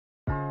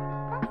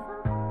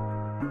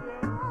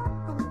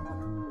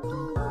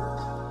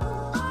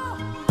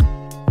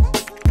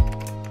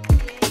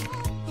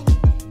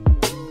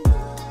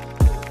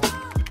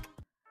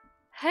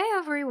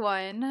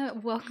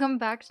everyone, welcome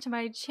back to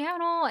my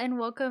channel and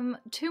welcome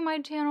to my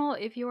channel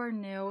if you are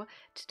new.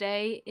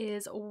 Today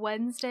is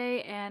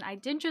Wednesday and I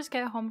did just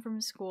get home from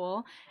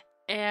school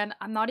and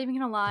I'm not even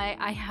gonna lie,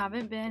 I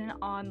haven't been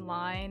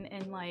online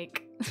in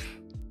like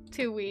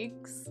 2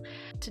 weeks.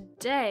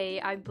 Today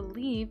I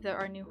believe there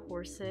are new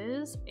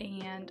horses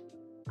and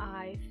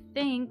I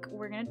think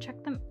we're gonna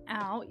check them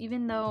out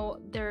even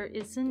though there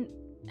isn't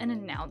an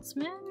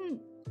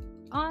announcement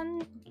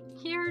on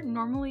here.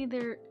 Normally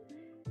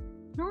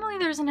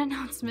there's an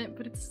announcement,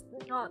 but it's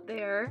not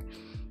there.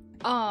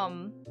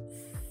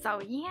 So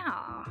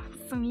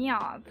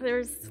yeah,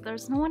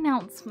 there's no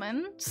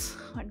announcement.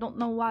 I don't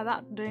know why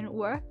that didn't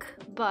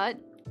work, but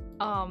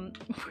I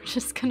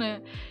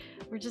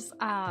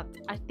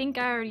think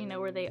I already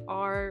know where they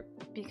are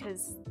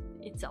because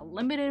it's a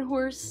limited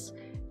horse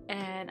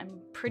and I'm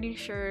pretty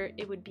sure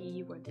it would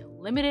be where the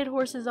limited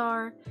horses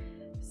are.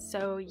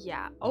 So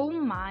yeah, oh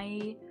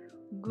my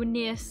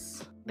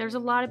goodness, there's a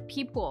lot of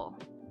people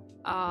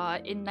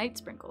in Night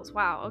Sprinkles.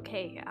 Wow,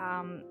 okay,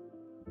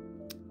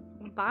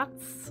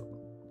 that's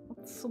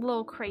a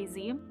little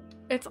crazy.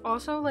 It's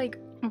also like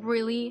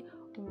really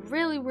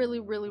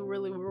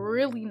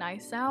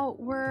nice out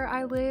where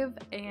I live,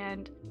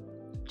 and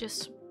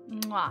just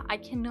mwah, I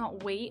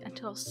cannot wait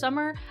until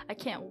summer. I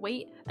can't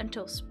wait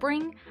until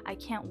spring. I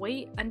can't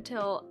wait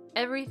until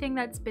everything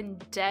that's been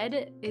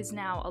dead is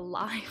now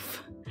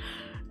alive.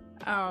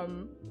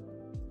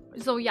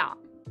 So yeah.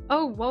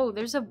 Oh, whoa,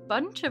 there's a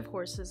bunch of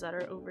horses that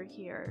are over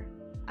here.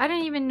 I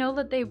didn't even know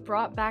that they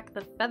brought back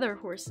the feather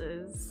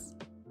horses.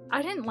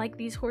 I didn't like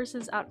these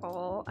horses at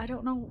all. I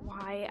don't know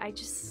why.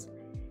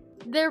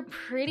 They're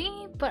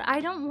pretty, but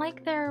I don't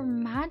like their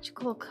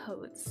magical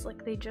coats.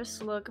 Like, they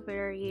just look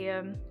very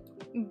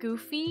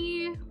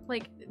goofy.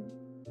 Like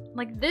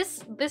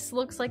this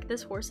looks like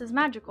this horse is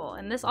magical,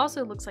 and this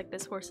also looks like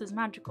this horse is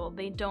magical.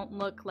 They don't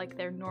look like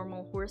they're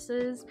normal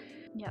horses.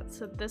 Yeah,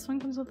 so this one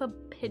comes with a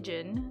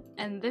pigeon,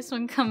 and this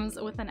one comes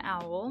with an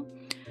owl.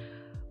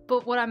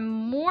 But what I'm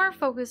more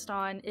focused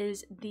on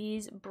is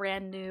these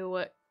brand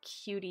new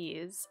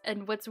cuties.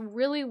 And what's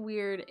really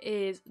weird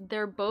is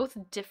they're both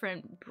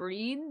different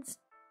breeds,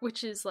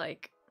 which is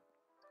like,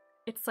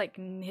 it's like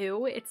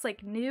new. It's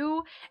like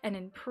new and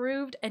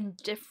improved and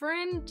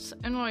different,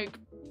 and like,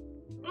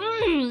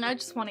 I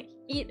just want to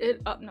eat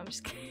it up. No, I'm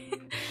just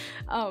kidding.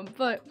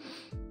 But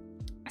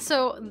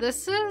so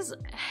this is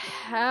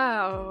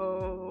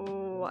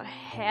how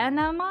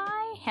Hanami.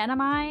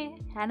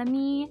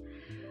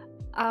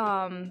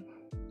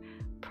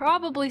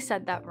 Probably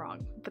said that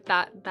wrong, but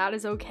that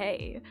is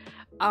okay.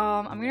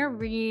 I'm gonna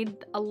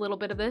read a little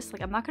bit of this.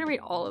 Like, I'm not gonna read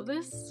all of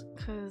this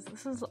because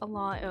this is a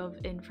lot of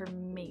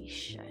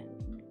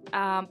information.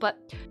 But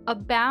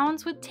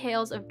abounds with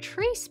tales of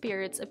tree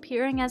spirits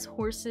appearing as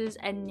horses,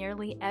 and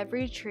nearly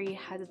every tree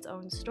has its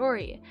own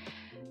story.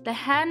 The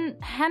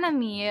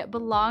Hanami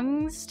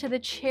belongs to the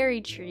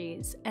cherry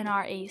trees and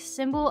are a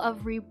symbol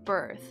of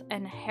rebirth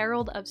and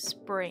herald of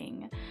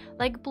spring.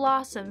 Like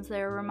blossoms,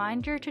 they're a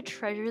reminder to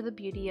treasure the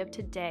beauty of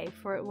today,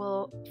 for it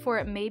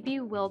may be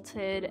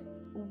wilted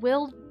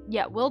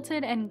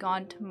and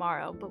gone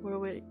tomorrow, but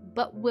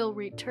will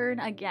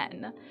return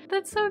again.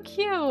 That's so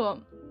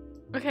cute.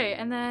 Okay,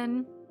 and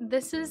then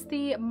this is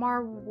the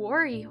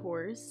Marwari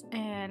horse,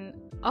 and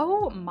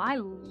oh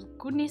my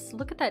goodness,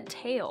 look at that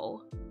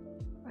tail.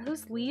 Are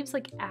those leaves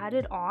like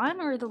added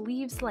on, or are the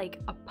leaves like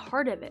a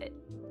part of it?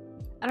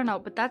 I don't know,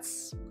 but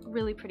that's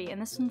really pretty.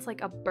 And this one's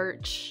like a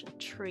birch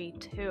tree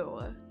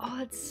too. Oh,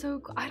 that's so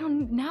cool. I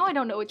don't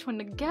know which one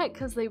to get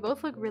because they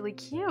both look really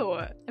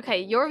cute.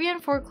 Okay,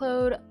 Yorvian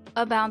Folklore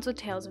abounds with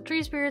tales of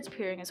tree spirits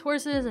appearing as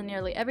horses, and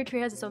nearly every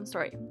tree has its own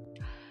story.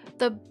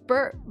 The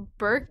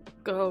Burker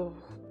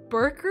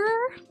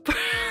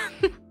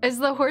is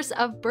the horse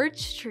of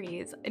birch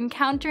trees.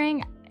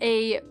 Encountering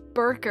a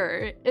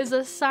Burker is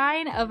a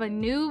sign of a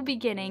new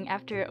beginning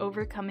after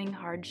overcoming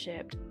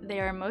hardship. They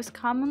are most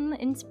common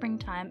in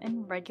springtime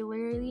and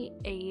regularly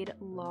aid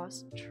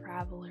lost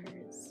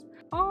travelers.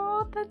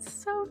 Oh, that's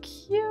so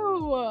cute.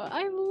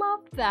 I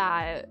love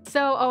that.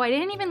 So, oh, I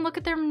didn't even look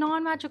at their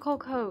non-magical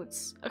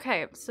coats.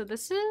 Okay, so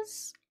this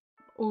is...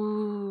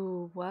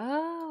 Ooh,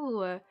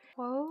 whoa.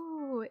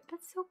 Whoa,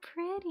 that's so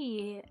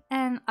pretty.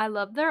 And I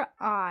love their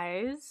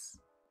eyes.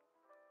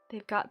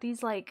 They've got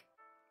these like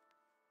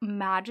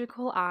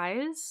magical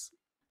eyes.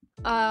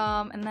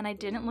 And then I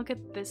didn't look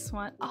at this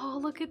one. Oh,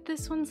 look at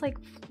this one's like,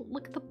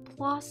 look at the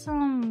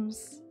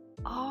blossoms.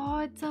 Oh,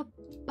 it's a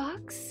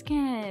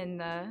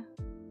buckskin.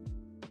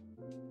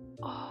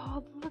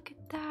 Oh, look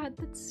at that.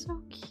 That's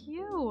so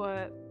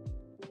cute.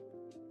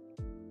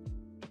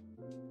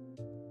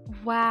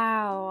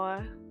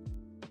 Wow.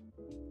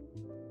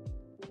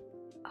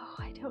 Oh,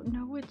 I don't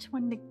know which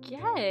one to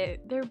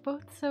get. They're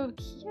both so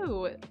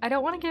cute. I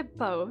don't want to get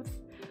both,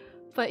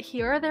 but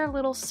here are their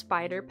little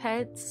spider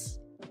pets.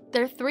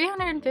 They're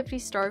 350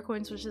 star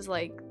coins, which is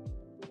like,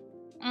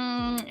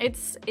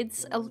 it's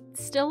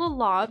still a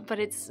lot, but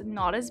it's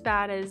not as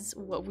bad as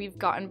what we've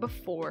gotten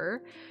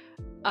before.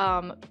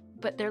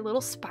 But they're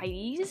little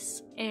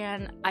spideys,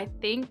 and I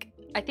think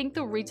I think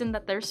the reason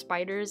that they're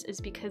spiders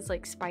is because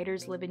like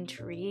spiders live in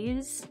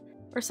trees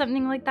or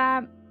something like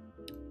that.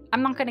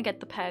 I'm not gonna get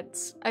the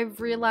pets.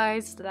 I've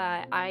realized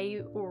that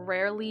I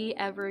rarely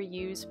ever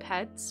use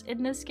pets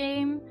in this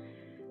game,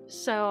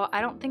 so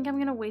I don't think I'm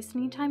gonna waste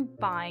any time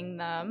buying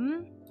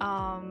them.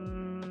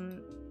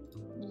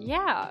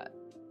 Yeah.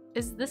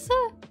 Is this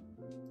a...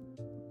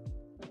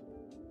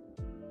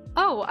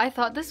 Oh, I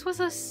thought this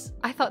was a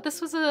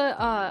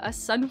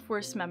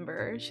Sunforce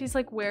member. She's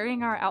like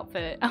wearing our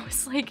outfit. I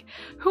was like,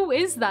 who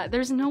is that?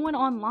 There's no one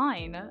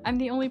online. I'm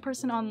the only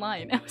person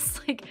online. I was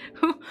like,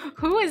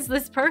 who is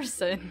this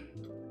person?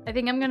 I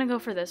think I'm gonna go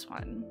for this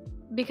one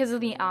because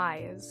of the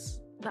eyes.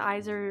 The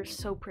eyes are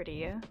so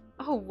pretty.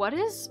 Oh,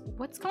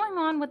 what's going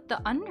on with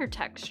the under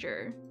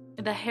texture?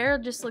 The hair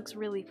just looks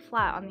really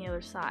flat on the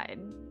other side,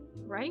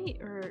 right?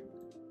 Or,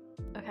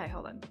 okay,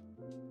 hold on.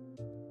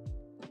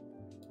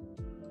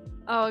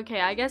 Oh, okay,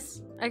 I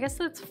guess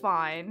that's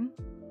fine.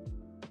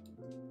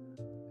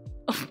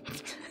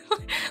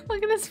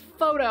 Look at this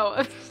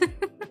photo.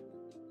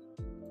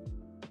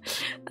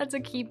 That's a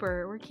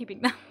keeper. We're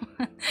keeping that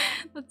one.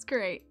 That's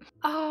great.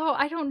 Oh,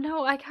 I don't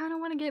know. I kind of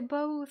want to get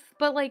both.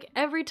 But like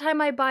every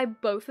time I buy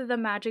both of the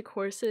magic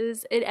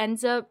horses, it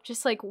ends up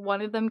just like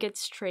one of them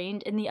gets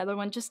trained and the other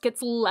one just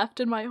gets left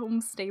in my home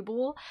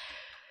stable.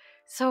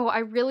 So I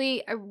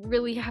really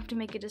have to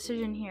make a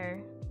decision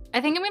here.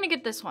 I think I'm gonna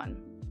get this one.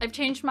 I've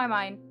changed my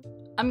mind.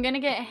 I'm gonna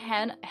get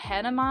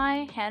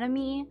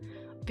Hanami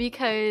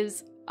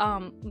because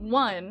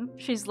one,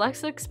 she's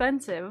less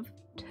expensive.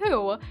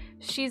 Two,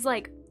 she's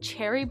like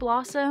cherry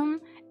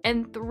blossom.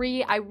 And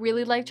three, I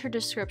really liked her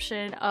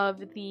description of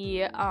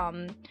the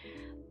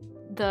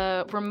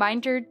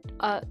reminder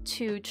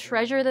to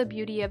treasure the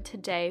beauty of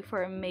today,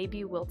 for it may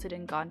be wilted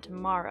and gone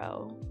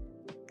tomorrow.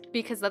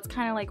 Because that's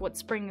kind of like what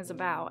spring is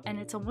about, and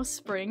it's almost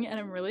spring and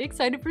I'm really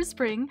excited for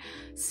spring.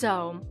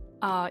 So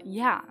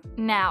yeah.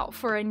 Now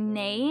for a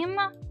name,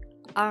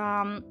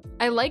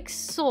 I like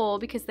Soul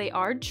because they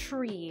are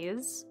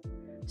trees.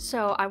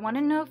 So I want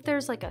to know if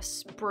there's like a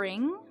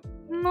spring.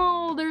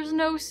 No, there's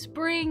no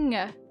spring.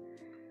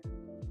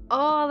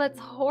 Oh, that's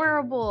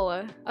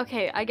horrible.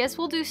 Okay, I guess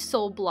we'll do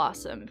Soul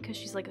Blossom because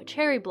she's like a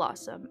cherry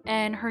blossom.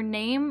 And her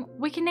name,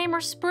 we can name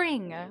her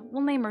Spring.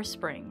 We'll name her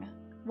Spring.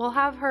 We'll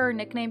have her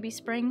nickname be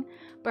Spring,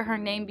 but her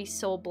name be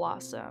Soul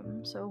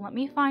Blossom. So let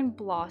me find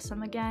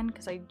Blossom again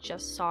because I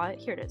just saw it.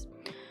 Here it is.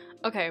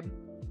 Okay,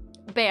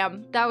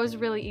 bam. That was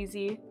really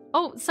easy.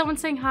 Oh,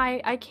 someone's saying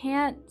hi. I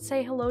can't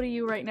say hello to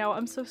you right now.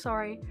 I'm so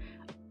sorry.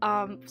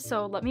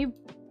 So let me...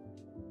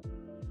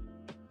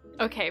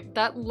 Okay,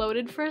 that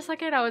loaded for a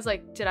second. I was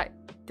like, did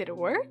it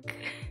work?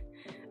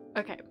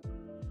 Okay.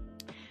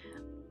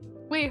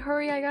 Wait,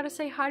 hurry, I gotta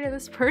say hi to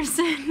this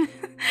person.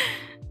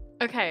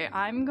 Okay,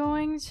 I'm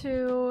going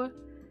to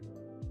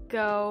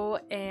go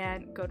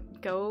and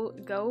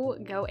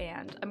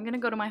I'm gonna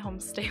go to my home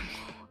stable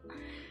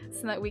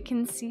so that we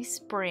can see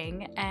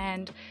Spring.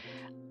 And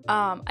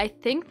I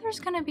think there's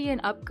gonna be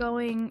an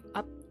upcoming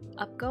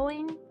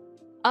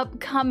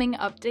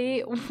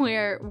update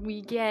where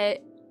we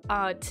get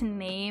to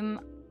name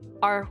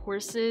our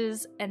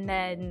horses and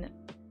then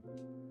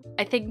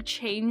I think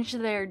change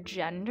their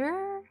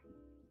gender.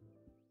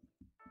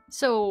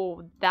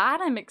 So that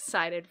I'm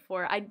excited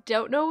for. I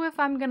don't know if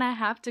I'm gonna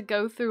have to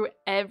go through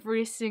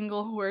every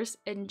single horse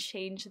and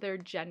change their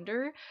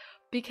gender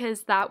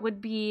because that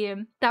would be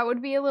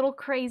a little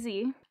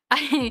crazy.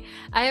 I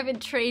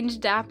haven't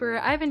trained Dapper.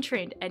 I haven't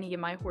trained any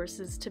of my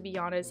horses, to be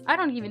honest. I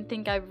don't even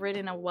think I've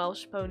ridden a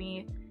Welsh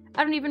pony.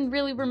 I don't even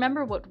really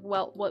remember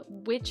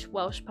which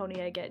Welsh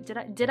pony I get.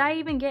 Did I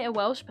even get a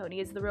Welsh pony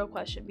is the real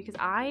question because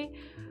I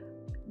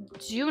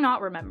do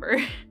not remember.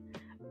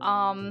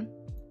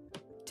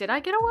 Did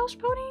I get a Welsh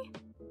pony?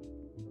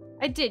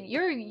 I did.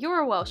 You're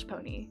a Welsh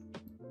pony.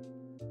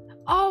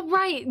 Oh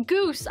right,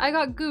 Goose. I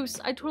got Goose.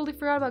 I totally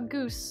forgot about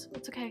Goose.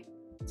 It's okay.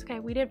 It's okay.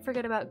 We didn't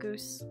forget about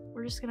Goose.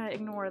 We're just gonna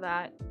ignore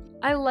that.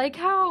 I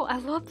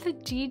love the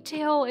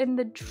detail in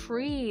the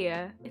tree.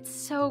 It's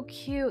so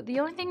cute. The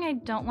only thing I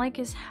don't like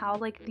is how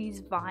like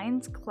these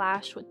vines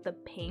clash with the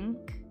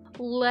pink.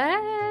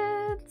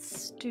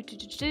 Let's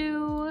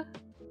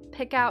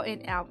pick out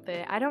an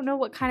outfit. I don't know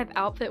what kind of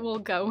outfit will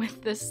go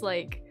with this,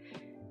 like,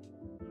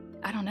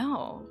 I don't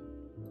know,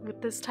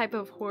 with this type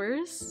of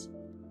horse.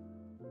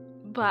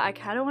 But I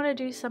kind of want to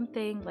do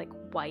something like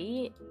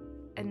white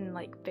and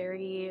like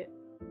very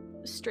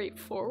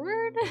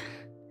straightforward.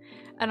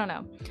 I don't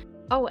know.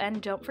 Oh,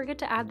 and don't forget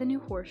to add the new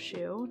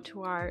horseshoe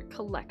to our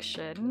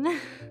collection.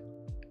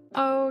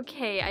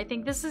 Okay, I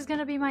think this is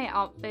gonna be my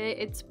outfit.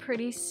 It's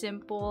pretty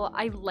simple.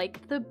 I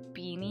like the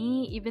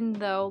beanie, even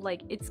though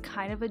like it's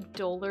kind of a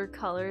duller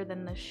color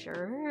than the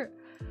shirt.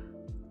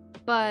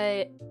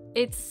 But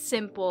it's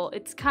simple.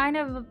 It's kind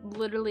of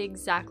literally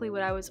exactly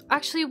what I was...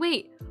 Actually,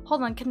 wait.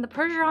 Hold on. Can the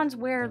Percherons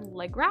wear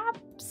leg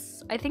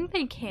wraps? I think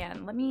they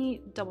can. Let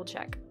me double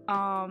check.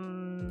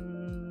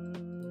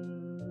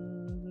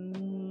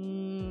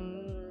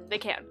 They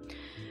can.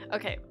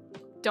 Okay.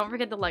 Don't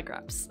forget the leg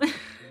wraps.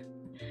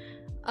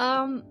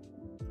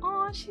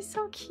 Aw, she's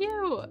so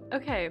cute.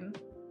 Okay.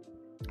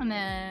 And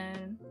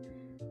then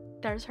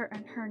there's her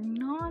in her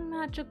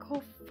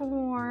non-magical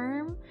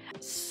form.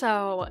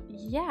 So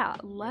yeah,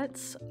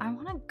 I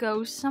want to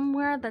go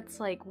somewhere that's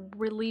like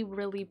really,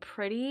 really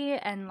pretty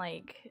and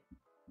like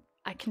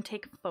I can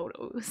take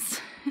photos.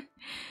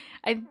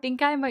 I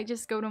think I might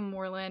just go to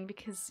Moorland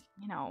because,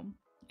 you know,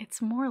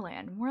 it's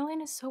Moorland.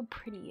 Moorland is so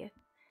pretty.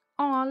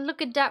 Aw,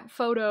 look at that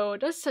photo.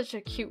 That's such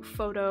a cute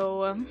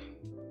photo.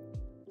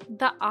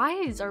 The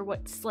eyes are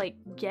what's like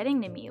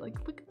getting to me.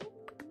 Like, look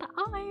at the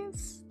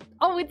eyes.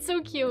 Oh, it's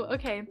so cute.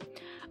 Okay.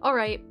 All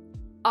right.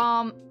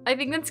 I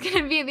think that's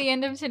gonna be the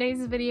end of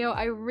today's video.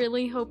 I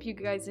really hope you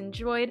guys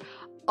enjoyed.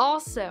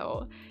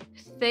 Also,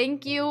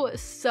 thank you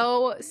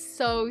so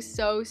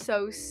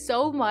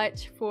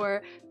much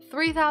for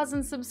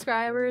 3,000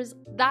 subscribers.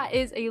 That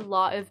is a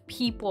lot of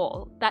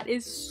people. That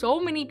is so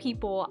many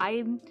people.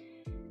 I'm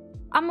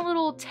a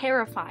little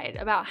terrified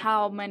about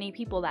how many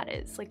people that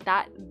is. Like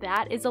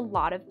that is a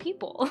lot of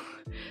people.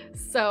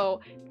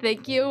 So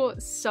thank you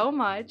so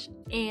much.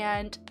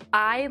 And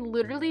I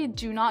literally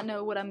do not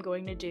know what I'm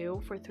going to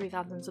do for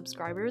 3,000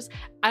 subscribers.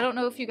 I don't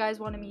know if you guys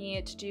wanted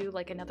me to do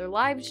like another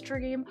live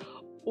stream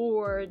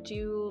or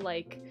do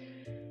like,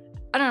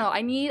 I don't know,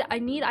 I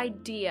need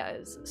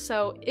ideas.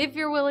 So if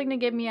you're willing to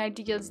give me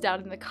ideas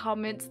down in the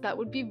comments, that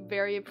would be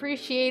very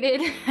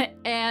appreciated.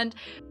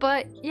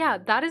 But yeah,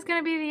 that is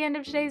gonna be the end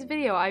of today's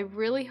video. I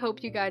really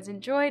hope you guys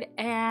enjoyed,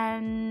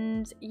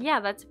 and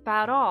yeah, that's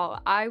about all.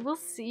 I will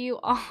see you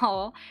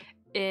all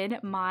in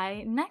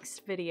my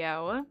next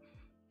video.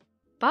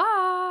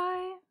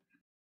 Bye!